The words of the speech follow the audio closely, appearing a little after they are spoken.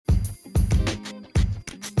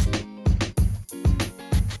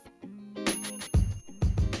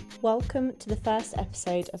Welcome to the first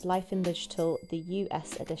episode of Life in Digital, the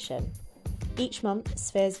US edition. Each month,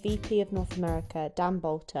 Sphere's VP of North America, Dan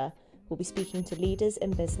Bolter, will be speaking to leaders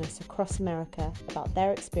in business across America about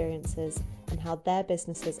their experiences and how their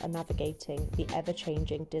businesses are navigating the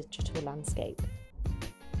ever-changing digital landscape.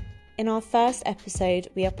 In our first episode,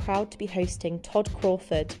 we are proud to be hosting Todd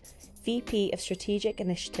Crawford, VP of Strategic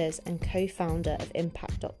Initiatives and co-founder of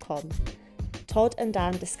Impact.com. Todd and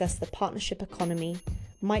Dan discuss the partnership economy,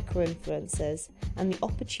 micro-influencers, and the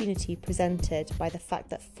opportunity presented by the fact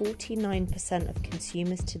that 49% of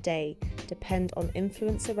consumers today depend on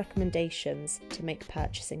influencer recommendations to make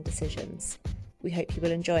purchasing decisions. We hope you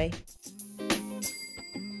will enjoy.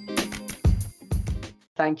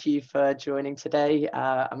 Thank you for joining today.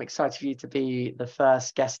 I'm excited for you to be the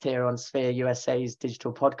first guest here on Sphere USA's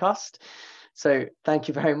digital podcast. So thank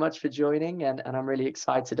you very much for joining, and I'm really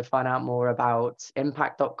excited to find out more about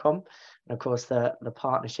Impact.com and of course the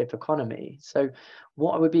partnership economy. So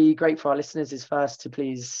what would be great for our listeners is first to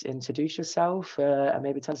please introduce yourself and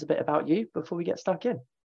maybe tell us a bit about you before we get stuck in.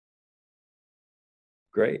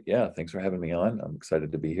 Great. Yeah. Thanks for having me on. I'm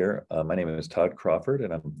excited to be here. My name is Todd Crawford,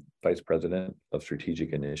 and I'm Vice President of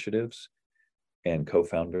Strategic Initiatives and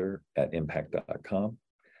co-founder at Impact.com.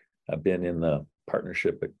 I've been in the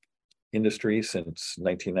partnership industry since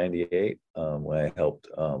 1998, when I helped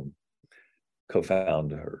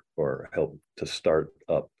co-found or help to start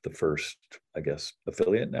up the first,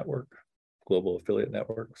 affiliate network, global affiliate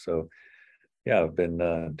network. So yeah, I've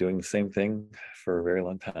been doing the same thing for a very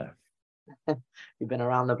long time. You've been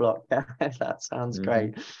around the block. That sounds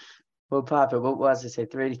great. Well, perfect. Well, as I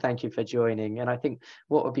said, really thank you for joining. And I think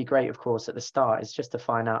what would be great, of course, at the start is just to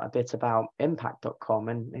find out a bit about Impact.com.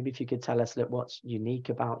 And maybe if you could tell us what's unique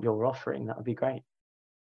about your offering, that would be great.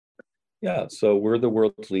 Yeah, so we're the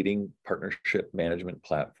world's leading partnership management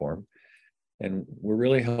platform. And we're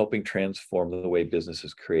really helping transform the way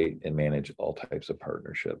businesses create and manage all types of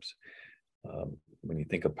partnerships. When you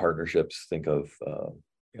think of partnerships, think of,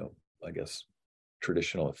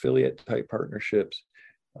 traditional affiliate type partnerships,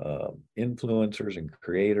 influencers and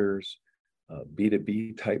creators,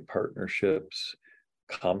 B2B type partnerships,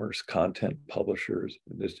 commerce content publishers.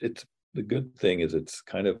 It's the good thing is it's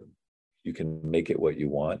kind of, you can make it what you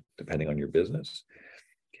want depending on your business.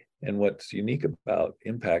 And what's unique about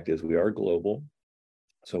Impact is we are global.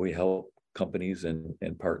 So we help companies and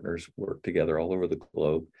partners work together all over the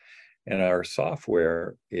globe. And our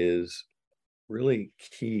software is really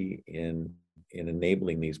key in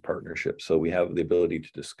enabling these partnerships. So we have the ability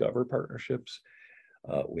to discover partnerships.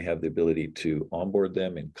 We have the ability to onboard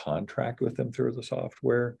them and contract with them through the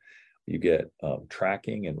software. You get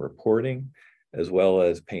tracking and reporting, as well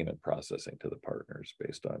as payment processing to the partners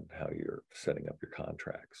based on how you're setting up your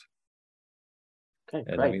contracts. Okay,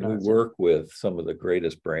 and great. we work with some of the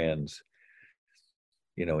greatest brands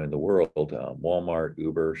in the world, Walmart,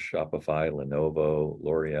 Uber, Shopify, Lenovo,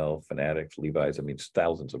 L'Oreal, Fanatics, Levi's,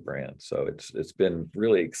 thousands of brands. So it's been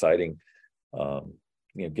really exciting,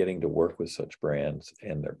 getting to work with such brands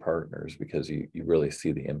and their partners, because you really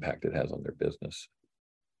see the impact it has on their business.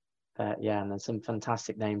 Yeah, and there's some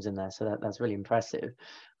fantastic names in there, so that's really impressive.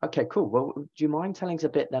 Okay, cool. Well, do you mind telling us a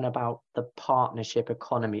bit then about the partnership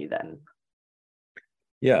economy then?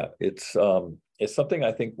 Yeah, it's something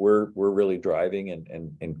I think we're really driving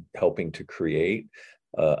and helping to create.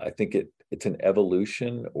 I think it's an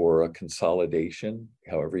evolution or a consolidation,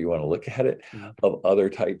 however you want to look at it, of other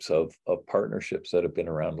types of partnerships that have been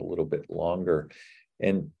around a little bit longer.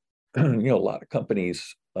 And a lot of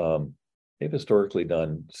companies, they've historically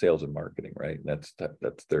done sales and marketing, right? And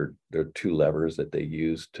that's their two levers that they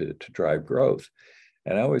use to drive growth.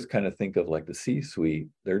 And I always kind of think of like the C-suite,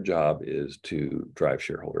 their job is to drive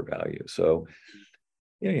shareholder value. So,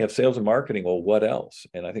 you have sales and marketing, well, what else?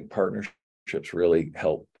 And I think partnerships really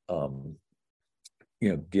help,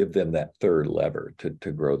 give them that third lever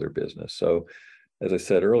to grow their business. So as I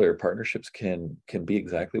said earlier, partnerships can be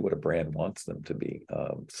exactly what a brand wants them to be.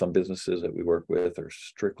 Some businesses that we work with are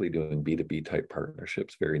strictly doing B2B type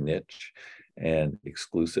partnerships, very niche and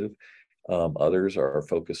exclusive. Others are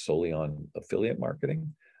focused solely on affiliate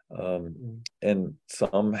marketing. And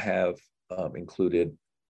some have included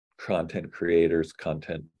content creators,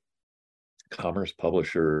 content commerce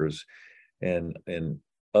publishers, and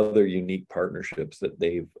other unique partnerships that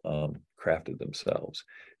they've crafted themselves.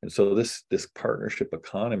 And so this partnership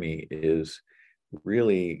economy is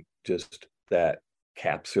really just that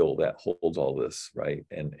capsule that holds all this, right?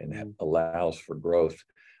 And allows for growth.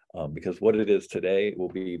 Because what it is today will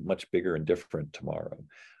be much bigger and different tomorrow.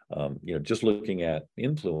 Just looking at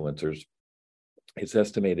influencers, it's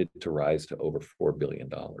estimated to rise to over $4 billion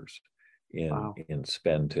in Wow. in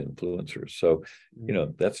spend to influencers. So,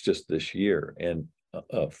 that's just this year. And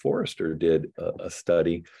Forrester did a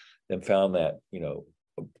study and found that,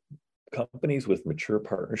 companies with mature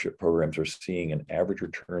partnership programs are seeing an average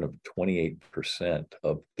return of 28%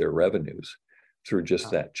 of their revenues through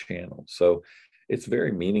just that channel. So it's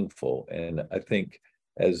very meaningful. And I think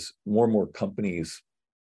as more and more companies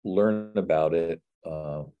learn about it,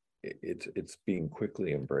 it's being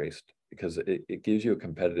quickly embraced because it gives you a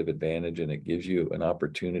competitive advantage, and it gives you an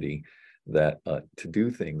opportunity that to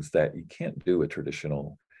do things that you can't do with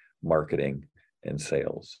traditional marketing and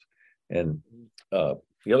sales. And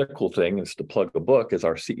the other cool thing is, to plug a book, is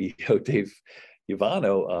our CEO, Dave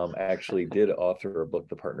Ivano, actually did author a book,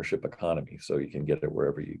 The Partnership Economy. So you can get it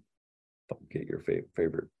wherever you get your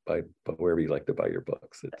favorite, wherever you like to buy your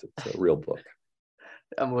books. It's a real book.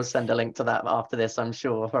 And we'll send a link to that after this, I'm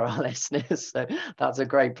sure, for our listeners. So that's a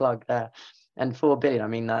great plug there. And 4 billion, I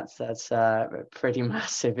mean, that's pretty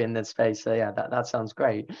massive in the space. So yeah, that sounds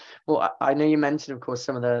great. Well, I know you mentioned, of course,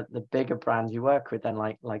 some of the bigger brands you work with, then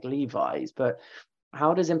like Levi's, but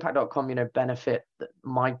how does Impact.com, benefit the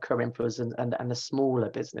micro influencers and the smaller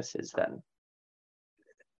businesses then?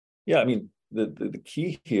 Yeah, I mean, the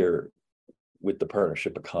key here with the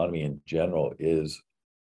partnership economy in general is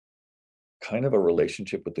kind of a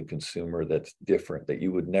relationship with the consumer that's different, that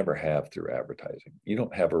you would never have through advertising. You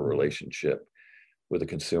don't have a relationship with a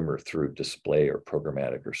consumer through display or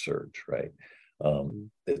programmatic or search, right?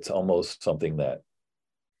 It's almost something that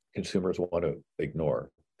consumers want to ignore.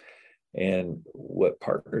 And what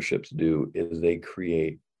partnerships do is they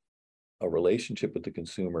create a relationship with the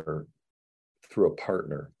consumer through a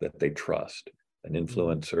partner that they trust, an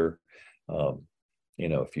influencer.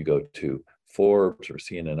 If you go to Forbes or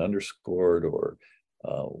CNN Underscored or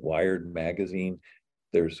Wired magazine,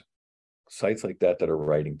 there's sites like that are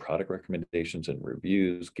writing product recommendations and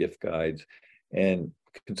reviews, gift guides, and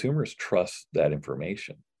consumers trust that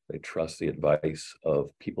information. They trust the advice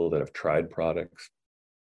of people that have tried products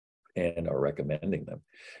and are recommending them.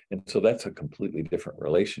 And so that's a completely different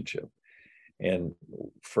relationship. And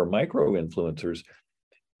for micro influencers,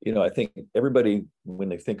 I think everybody, when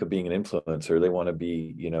they think of being an influencer, they want to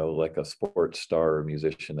be, like a sports star or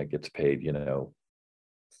musician that gets paid,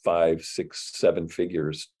 5, 6, 7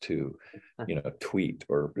 figures to, tweet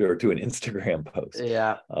or do an Instagram post.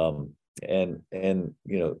 Yeah. And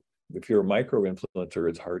if you're a micro influencer,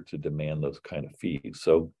 it's hard to demand those kind of fees.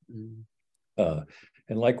 So,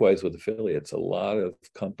 and likewise with affiliates, a lot of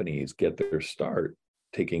companies get their start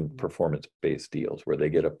taking performance-based deals where they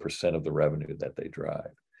get a percent of the revenue that they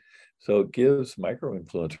drive. So it gives micro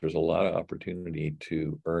influencers a lot of opportunity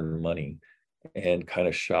to earn money and kind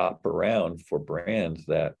of shop around for brands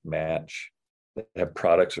that have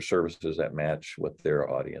products or services that match what their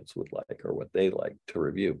audience would like or what they like to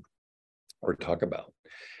review or talk about.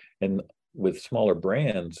 And with smaller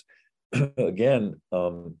brands, again,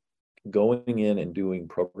 going in and doing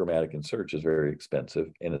programmatic and search is very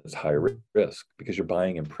expensive, and it's high risk because you're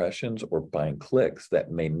buying impressions or buying clicks that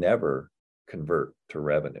may never convert to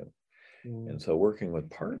revenue. And so working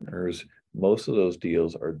with partners, most of those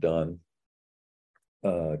deals are done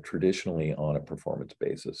traditionally on a performance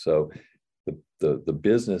basis. So the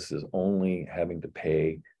business is only having to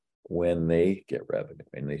pay when they get revenue,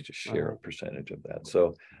 and they just share a percentage of that.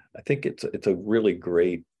 So I think it's a really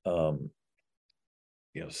great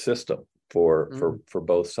system for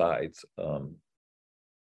both sides,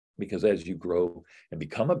 because as you grow and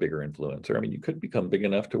become a bigger influencer, I mean, you could become big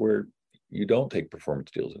enough to where you don't take performance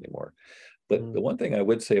deals anymore. But the one thing I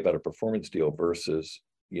would say about a performance deal versus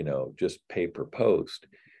just pay per post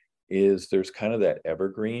is there's kind of that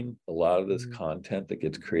evergreen. A lot of this content that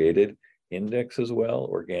gets created indexes well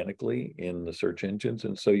organically in the search engines,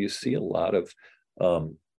 and so you see a lot of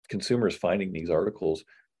consumers finding these articles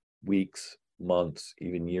weeks, months,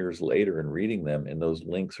 even years later and reading them, and those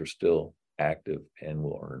links are still active and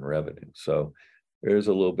will earn revenue. So there's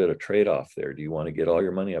a little bit of trade-off there. Do you want to get all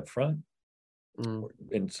your money up front?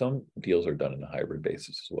 And some deals are done in a hybrid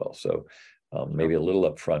basis as well. So maybe a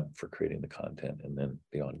little upfront for creating the content and then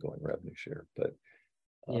the ongoing revenue share. But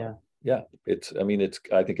I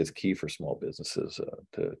think it's key for small businesses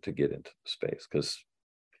to get into the space, because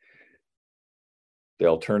the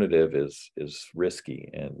alternative is risky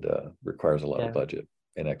and requires a lot of budget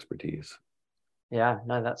and expertise. Yeah,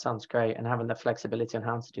 no, that sounds great. And having the flexibility on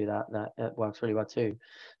how to do that works really well too.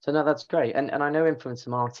 So no, that's great. And I know influencer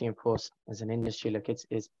marketing, of course, as an industry, look, it's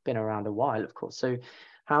been around a while, of course. So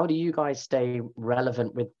how do you guys stay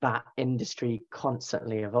relevant with that industry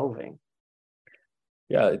constantly evolving?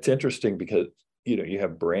 Yeah, it's interesting because, you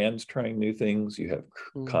have brands trying new things, you have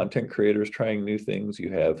content creators trying new things,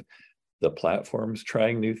 you have the platforms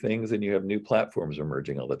trying new things, and you have new platforms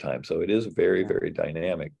emerging all the time. So it is very, very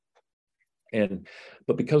dynamic.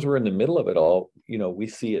 But because we're in the middle of it all, we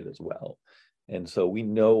see it as well. And so we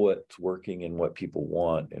know what's working and what people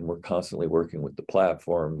want, and we're constantly working with the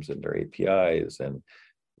platforms and their APIs and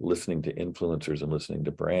listening to influencers and listening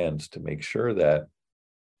to brands to make sure that,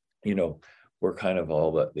 we're kind of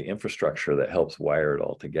all the infrastructure that helps wire it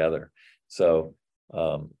all together. So,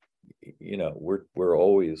 we're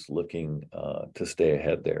always looking to stay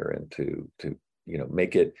ahead there and to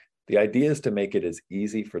make it. The idea is to make it as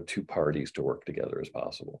easy for two parties to work together as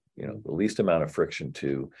possible. The least amount of friction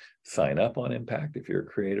to sign up on Impact if you're a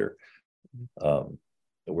creator.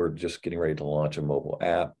 We're just getting ready to launch a mobile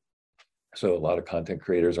app. So a lot of content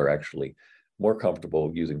creators are actually more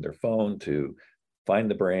comfortable using their phone to find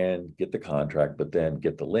the brand, get the contract, but then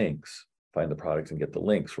get the links, find the products and get the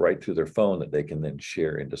links right through their phone that they can then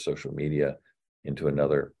share into social media, into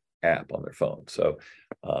another app on their phone. So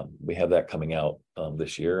we have that coming out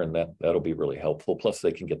this year, and that'll be really helpful. Plus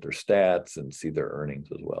they can get their stats and see their earnings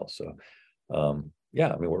as well. So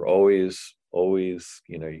we're always,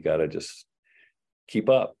 you got to just keep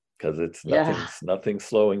up, because it's nothing's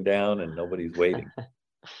slowing down and nobody's waiting.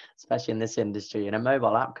 Especially in this industry, and a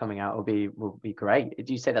mobile app coming out will be great. Did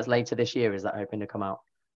you say that's later this year? Is that hoping to come out?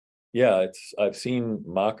 Yeah, I've seen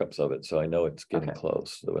mock-ups of it, so I know it's getting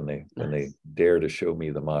close. So when they dare to show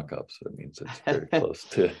me the mock-ups, it means it's very close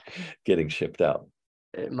to getting shipped out.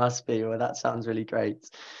 It must be. Well, that sounds really great.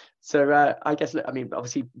 So I guess,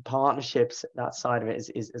 obviously partnerships, that side of it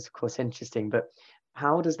is of course interesting, but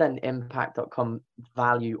how does then Impact.com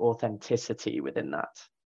value authenticity within that?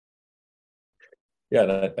 Yeah,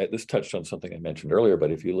 and this touched on something I mentioned earlier,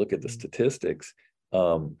 but if you look at the statistics,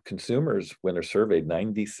 consumers, when they're surveyed,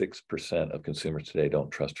 96% of consumers today don't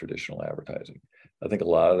trust traditional advertising. I think a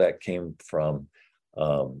lot of that came from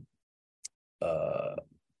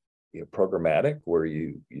programmatic, where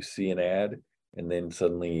you see an ad and then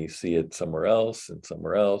suddenly you see it somewhere else and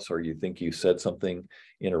somewhere else, or you think you said something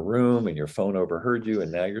in a room and your phone overheard you and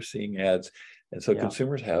now you're seeing ads. And so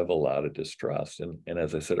consumers have a lot of distrust. And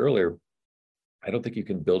as I said earlier, I don't think you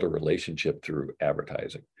can build a relationship through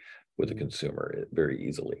advertising with a consumer very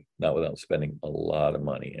easily, not without spending a lot of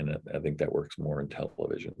money. And I think that works more in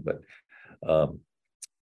television. But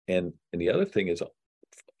and the other thing is,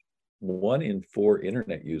 1 in 4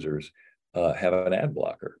 internet users have an ad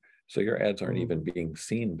blocker. So your ads aren't even being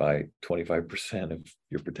seen by 25% of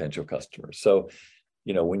your potential customers. So,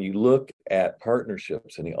 when you look at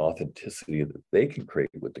partnerships and the authenticity that they can create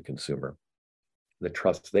with the consumer, the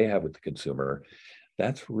trust they have with the consumer,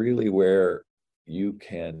 that's really where you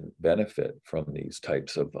can benefit from these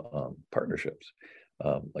types of partnerships.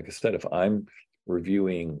 Like I said, if I'm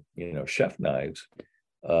reviewing, chef knives,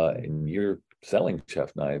 and you're selling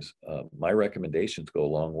chef knives, my recommendations go a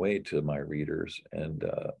long way to my readers. And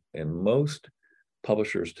most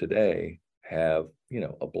publishers today have,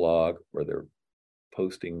 a blog where they're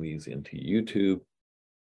posting these into YouTube,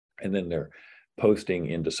 and then they're posting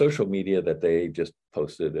into social media that they just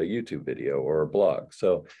posted a YouTube video or a blog.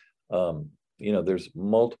 So, there's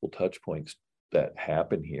multiple touch points that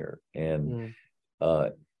happen here. And,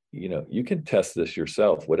 you can test this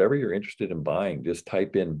yourself. Whatever you're interested in buying, just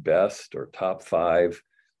type in best or top 5,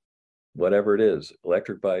 whatever it is,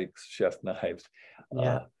 electric bikes, chef knives,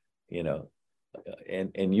 and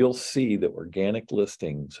you'll see that organic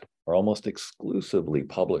listings are almost exclusively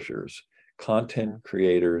publishers, content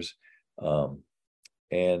creators,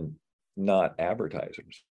 and not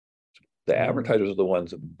advertisers. The advertisers are the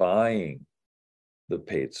ones buying the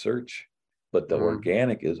paid search, but the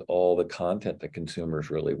organic is all the content that consumers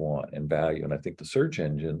really want and value. And I think the search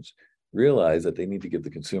engines realize that they need to give the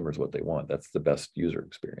consumers what they want. That's the best user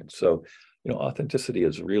experience. So, authenticity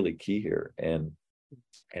is really key here, and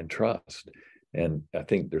trust. And I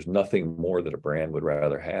think there's nothing more that a brand would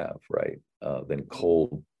rather have, right, than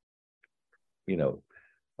cold,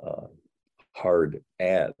 hard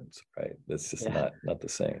ads, right? That's just not the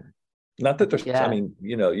same. Not that there's,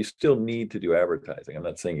 you still need to do advertising. I'm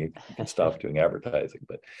not saying you can stop doing advertising,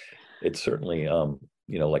 but it's certainly,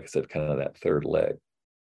 like I said, kind of that third leg.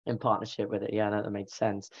 In partnership with it. Yeah, no, that makes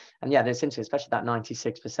sense. And yeah, there's interesting, especially that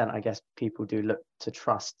 96%, I guess people do look to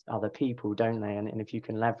trust other people, don't they? And if you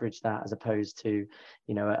can leverage that as opposed to,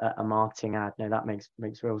 a marketing ad, no, that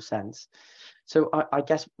makes real sense. So I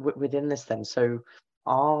guess within this then, so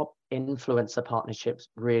are influencer partnerships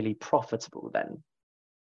really profitable then?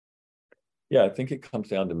 Yeah, I think it comes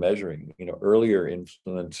down to measuring. Earlier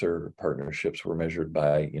influencer partnerships were measured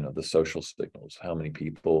by, the social signals, how many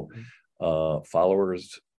people,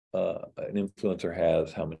 followers an influencer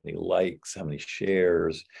has, how many likes, how many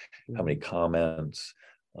shares, how many comments.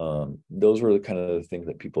 Those were the kind of the things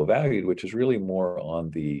that people valued, which is really more on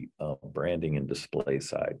the branding and display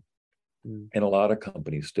side. And a lot of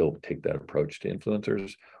companies still take that approach to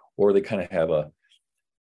influencers, or they kind of have a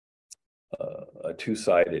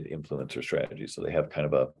two-sided influencer strategy. So they have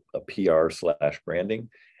kind of a PR / branding,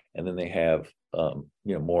 and then they have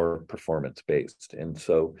more performance based. And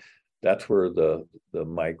so that's where the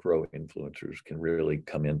micro influencers can really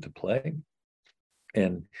come into play.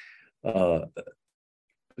 And the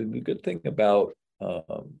good thing about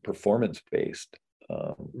performance based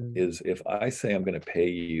is if I say I'm going to pay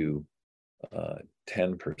you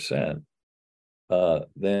 10%,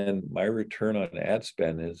 then my return on ad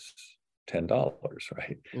spend is $10,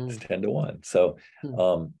 right? It's 10 to 1. So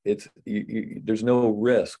it's there's no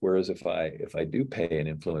risk. Whereas if I do pay an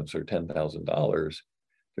influencer $10,000,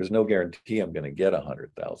 there's no guarantee I'm going to get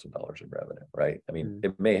 $100,000 in revenue, right? I mean,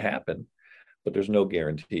 it may happen, but there's no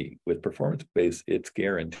guarantee. With performance-based, it's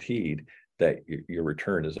guaranteed that your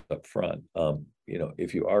return is up front.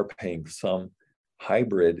 If you are paying some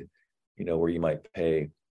hybrid, where you might pay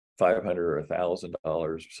 $500 or $1,000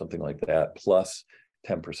 or something like that, plus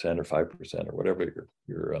 10% or 5% or whatever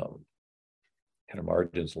your kind of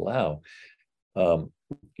margins allow,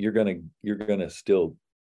 you're gonna still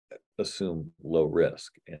assume low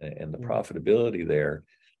risk, and the profitability there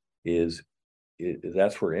is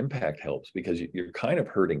that's where impact helps, because you're kind of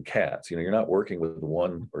herding cats. You're not working with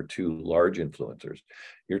one or two large influencers.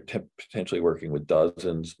 You're potentially working with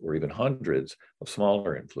dozens or even hundreds of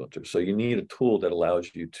smaller influencers. So you need a tool that allows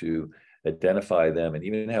you to identify them and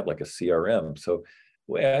even have like a CRM. So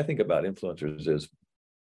the way I think about influencers is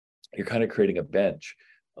you're kind of creating a bench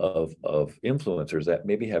of influencers that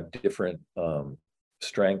maybe have different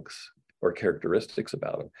strengths or characteristics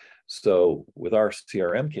about them. So with our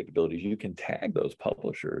CRM capabilities, you can tag those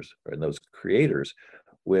publishers and those creators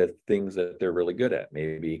with things that they're really good at,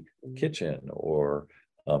 maybe kitchen or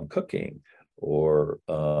cooking or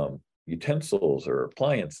utensils or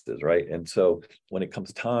appliances, right? And so when it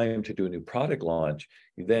comes time to do a new product launch,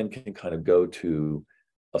 you then can kind of go to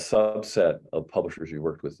a subset of publishers you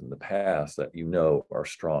worked with in the past that are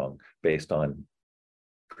strong based on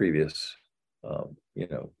previous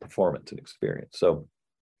performance and experience. So,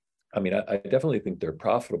 I mean, I definitely think they're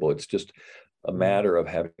profitable. It's just a matter of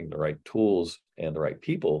having the right tools and the right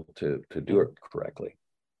people to do it correctly.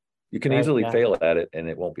 You can easily fail at it and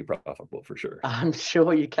it won't be profitable for sure. I'm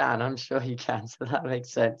sure you can. So that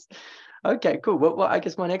makes sense. Okay, cool. Well, I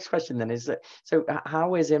guess my next question then is so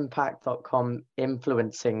how is Impact.com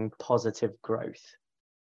influencing positive growth?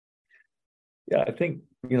 Yeah, I think,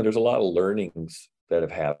 there's a lot of learnings that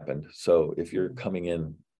have happened. So if you're coming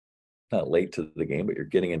in not late to the game, but you're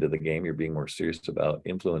getting into the game, you're being more serious about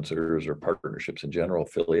influencers or partnerships in general,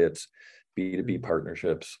 affiliates, B2B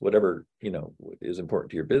partnerships, whatever, is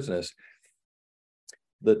important to your business.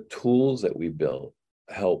 The tools that we built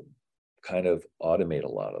help kind of automate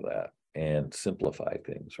a lot of that and simplify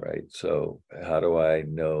things, right? So how do I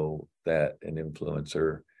know that an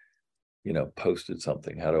influencer, posted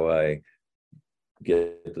something? How do I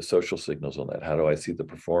get the social signals on that? How do I see the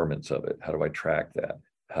performance of it? How do I track that?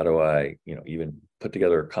 How do I, even put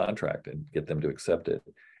together a contract and get them to accept it?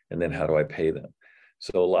 And then how do I pay them?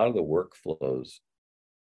 So a lot of the workflows,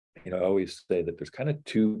 I always say that there's kind of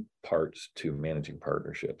two parts to managing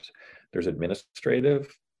partnerships. There's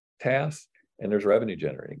administrative tasks and there's revenue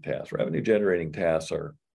generating tasks. Revenue generating tasks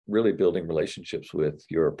are really building relationships with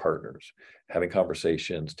your partners, having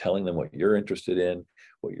conversations, telling them what you're interested in,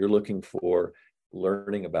 what you're looking for,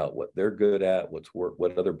 learning about what they're good at,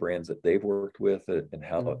 what other brands that they've worked with and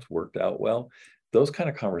how it's worked out well. Those kind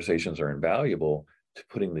of conversations are invaluable to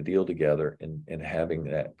putting the deal together and having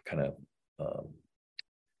that kind of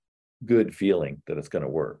good feeling that it's going to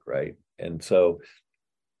work, right? And so,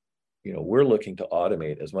 we're looking to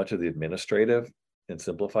automate as much of the administrative and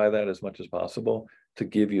simplify that as much as possible to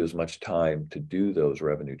give you as much time to do those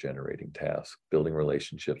revenue generating tasks, building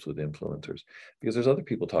relationships with influencers, because there's other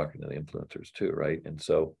people talking to the influencers too, right? And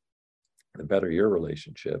so the better your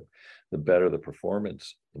relationship, the better the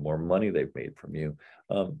performance, the more money they've made from you,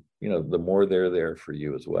 the more they're there for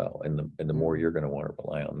you as well. And the more you're going to want to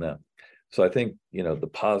rely on them. So I think, the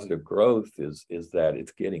positive growth is that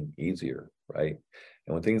it's getting easier, right?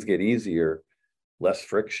 And when things get easier, less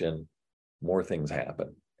friction, more things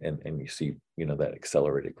happen. And you see, that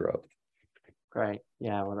accelerated growth. Great.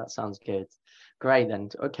 Yeah, well, that sounds good. Great then.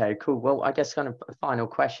 Okay, cool. Well, I guess kind of a final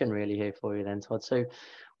question really here for you then, Todd. So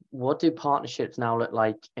what do partnerships now look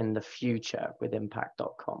like in the future with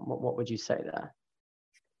Impact.com? What would you say there?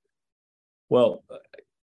 Well,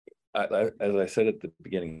 as I said at the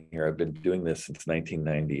beginning here, I've been doing this since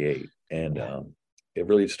 1998, and Yeah. It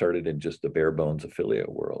really started in just the bare bones affiliate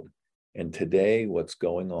world. And today, what's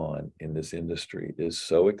going on in this industry is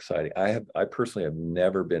so exciting. I personally have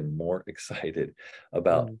never been more excited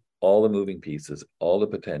about all the moving pieces, all the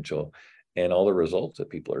potential, and all the results that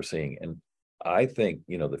people are seeing. And I think,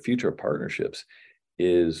 the future of partnerships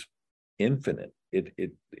is infinite.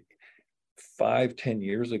 It 5-10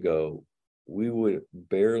 years ago, we would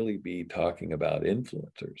barely be talking about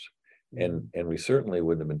influencers. And we certainly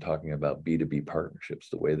wouldn't have been talking about B2B partnerships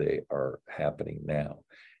the way they are happening now.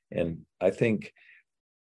 And I think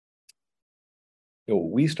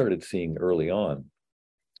what we started seeing early on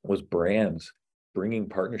was brands bringing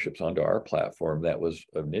partnerships onto our platform that was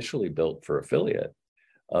initially built for affiliate.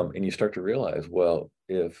 And you start to realize, well,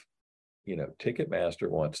 if Ticketmaster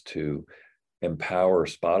wants to empower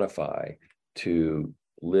Spotify to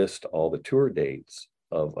list all the tour dates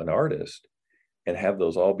of an artist and have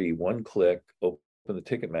those all be one click, open the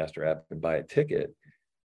Ticketmaster app and buy a ticket,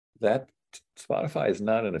 that Spotify is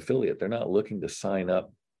not an affiliate. They're not looking to sign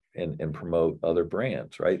up and promote other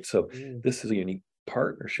brands, right? So this is a unique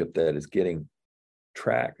partnership that is getting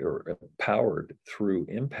tracked or powered through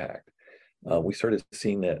impact. We started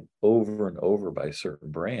seeing that over and over by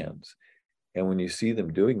certain brands. And when you see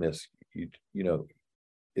them doing this,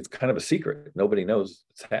 it's kind of a secret. Nobody knows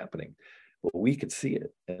it's happening, but we could see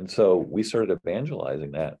it. And so we started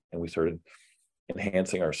evangelizing that, and we started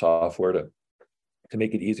enhancing our software to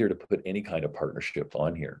make it easier to put any kind of partnership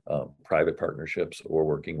on here, private partnerships, or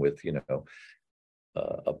working with,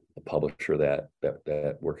 a publisher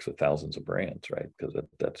that works with thousands of brands, right? Because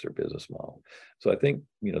that's their business model. So I think,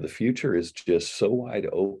 the future is just so wide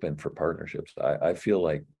open for partnerships. I feel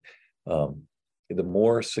like the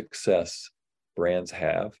more success brands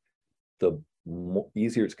have, the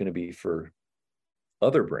easier it's going to be for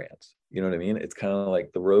other brands. You know what I mean? It's kind of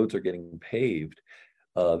like the roads are getting paved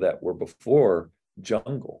that were before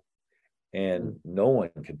jungle, and no one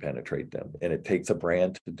can penetrate them. And it takes a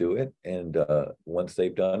brand to do it. And once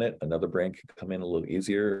they've done it, another brand can come in a little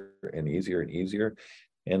easier and easier and easier.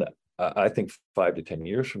 And I think 5 to 10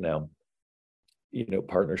 years from now,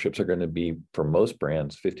 partnerships are going to be, for most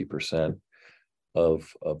brands, 50%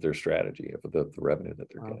 of their strategy, of the revenue that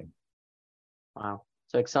they're getting. Wow.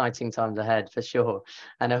 So exciting times ahead for sure.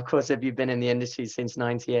 And of course, if you've been in the industry since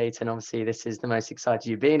 98, and obviously this is the most excited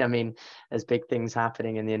you've been, I mean, there's big things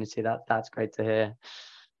happening in the industry. That's great to hear.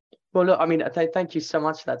 Well, look, I mean, thank you so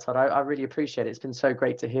much for that, Todd. I really appreciate it. It's been so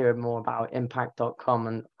great to hear more about impact.com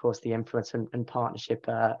and, of course, the influence and partnership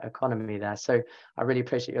economy there. So I really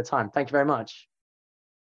appreciate your time. Thank you very much.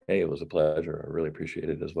 Hey, it was a pleasure. I really appreciate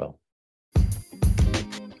it as well.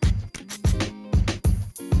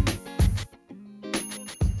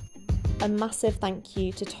 A massive thank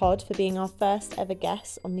you to Todd for being our first ever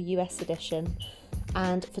guest on the US edition,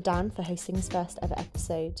 and for Dan for hosting his first ever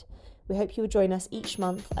episode. We hope you will join us each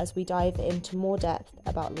month as we dive into more depth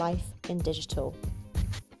about life in digital.